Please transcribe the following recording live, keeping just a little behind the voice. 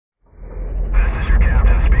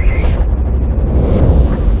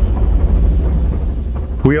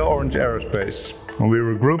We are Orange Aerospace, and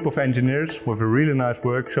we're a group of engineers with a really nice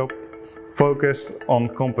workshop focused on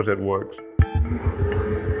composite works.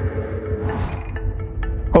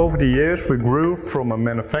 Over the years we grew from a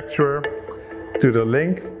manufacturer to the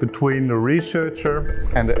link between the researcher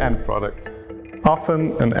and the end product.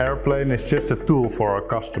 Often an airplane is just a tool for our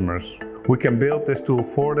customers. We can build this tool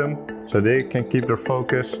for them so they can keep their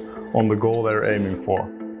focus on the goal they're aiming for.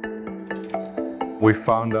 We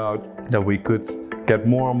found out that we could get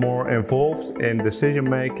more and more involved in decision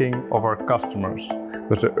making of our customers.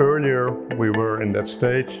 Because the earlier we were in that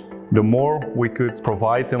stage, the more we could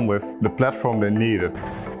provide them with the platform they needed.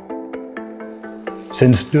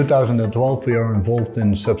 Since 2012 we are involved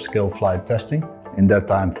in subscale flight testing, in that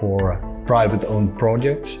time for private owned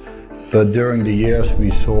projects. But during the years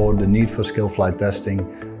we saw the need for scale flight testing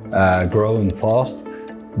growing fast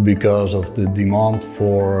because of the demand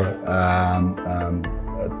for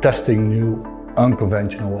testing new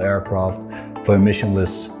unconventional aircraft for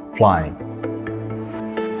emissionless flying.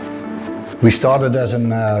 We started as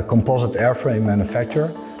a composite airframe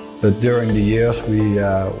manufacturer, but during the years we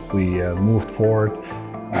moved forward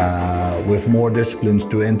with more disciplines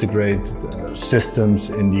to integrate systems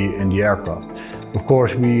in the aircraft. Of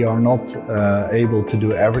course, we are not able to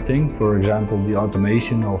do everything. For example, the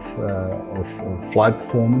automation of flight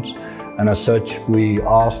performance. And as such, we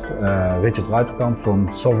asked Richard Ruiterkamp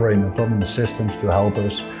from Sovereign Autonomous Systems to help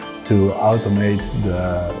us to automate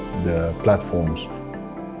the platforms.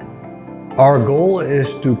 Our goal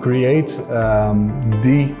is to create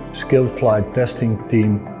the skilled flight testing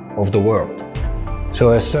team of the world. So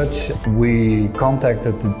as such, we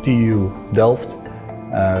contacted the TU Delft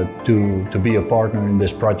to be a partner in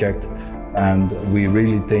this project, and we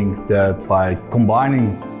really think that by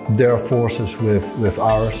combining their forces with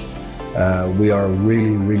ours, we are a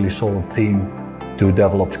really solid team to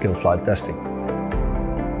develop skilled flight testing.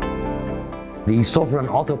 The Sovereign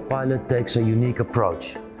Autopilot takes a unique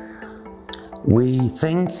approach. We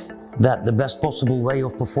think that the best possible way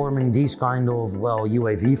of performing these kind of,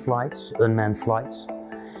 UAV flights, unmanned flights,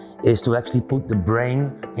 is to actually put the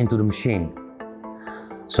brain into the machine.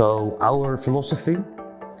 So our philosophy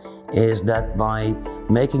is that by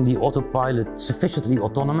making the autopilot sufficiently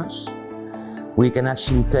autonomous, we can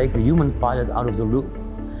actually take the human pilot out of the loop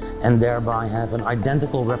and thereby have an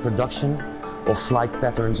identical reproduction of flight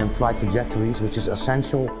patterns and flight trajectories, which is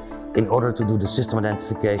essential in order to do the system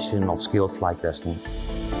identification of skilled flight testing.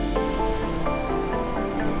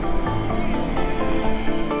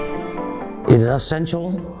 It is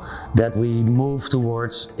essential that we move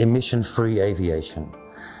towards emission-free aviation.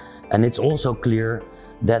 And it's also clear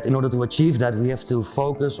that in order to achieve that, we have to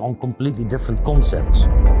focus on completely different concepts.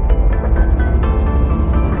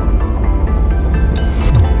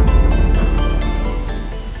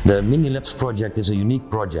 The Mini-Labs project is a unique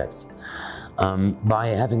project. By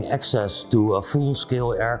having access to a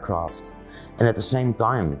full-scale aircraft and at the same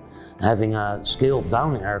time having a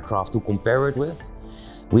scaled-down aircraft to compare it with,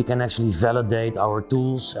 we can actually validate our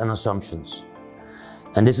tools and assumptions.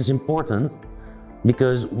 And this is important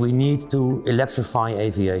because we need to electrify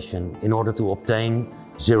aviation in order to obtain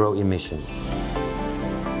zero emission.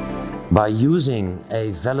 By using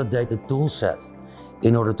a validated tool set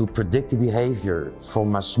in order to predict the behavior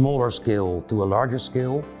from a smaller scale to a larger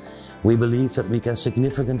scale, we believe that we can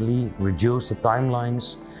significantly reduce the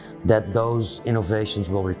timelines that those innovations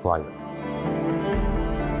will require.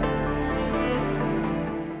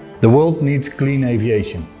 The world needs clean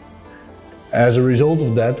aviation. As a result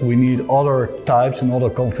of that, we need other types and other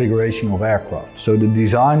configuration of aircraft. So the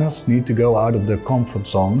designers need to go out of their comfort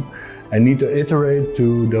zone and need to iterate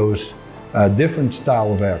to those different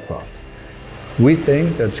style of aircraft. We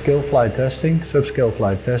think that scale flight testing, subscale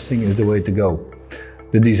flight testing is the way to go.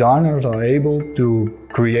 The designers are able to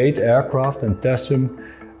create aircraft and test them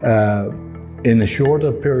in a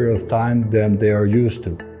shorter period of time than they are used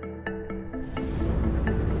to.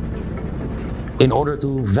 In order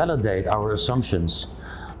to validate our assumptions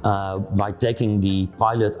by taking the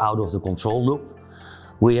pilot out of the control loop,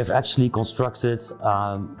 we have actually constructed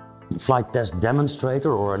a flight test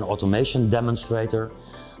demonstrator or an automation demonstrator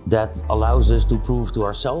that allows us to prove to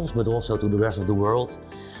ourselves, but also to the rest of the world,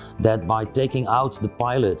 that by taking out the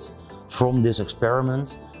pilot from this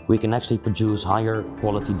experiment, we can actually produce higher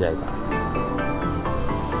quality data.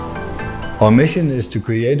 Our mission is to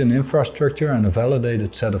create an infrastructure and a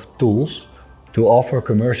validated set of tools to offer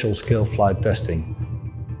commercial scale flight testing.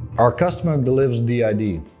 Our customer delivers the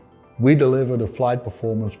idea. We deliver the flight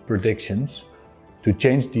performance predictions to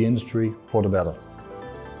change the industry for the better.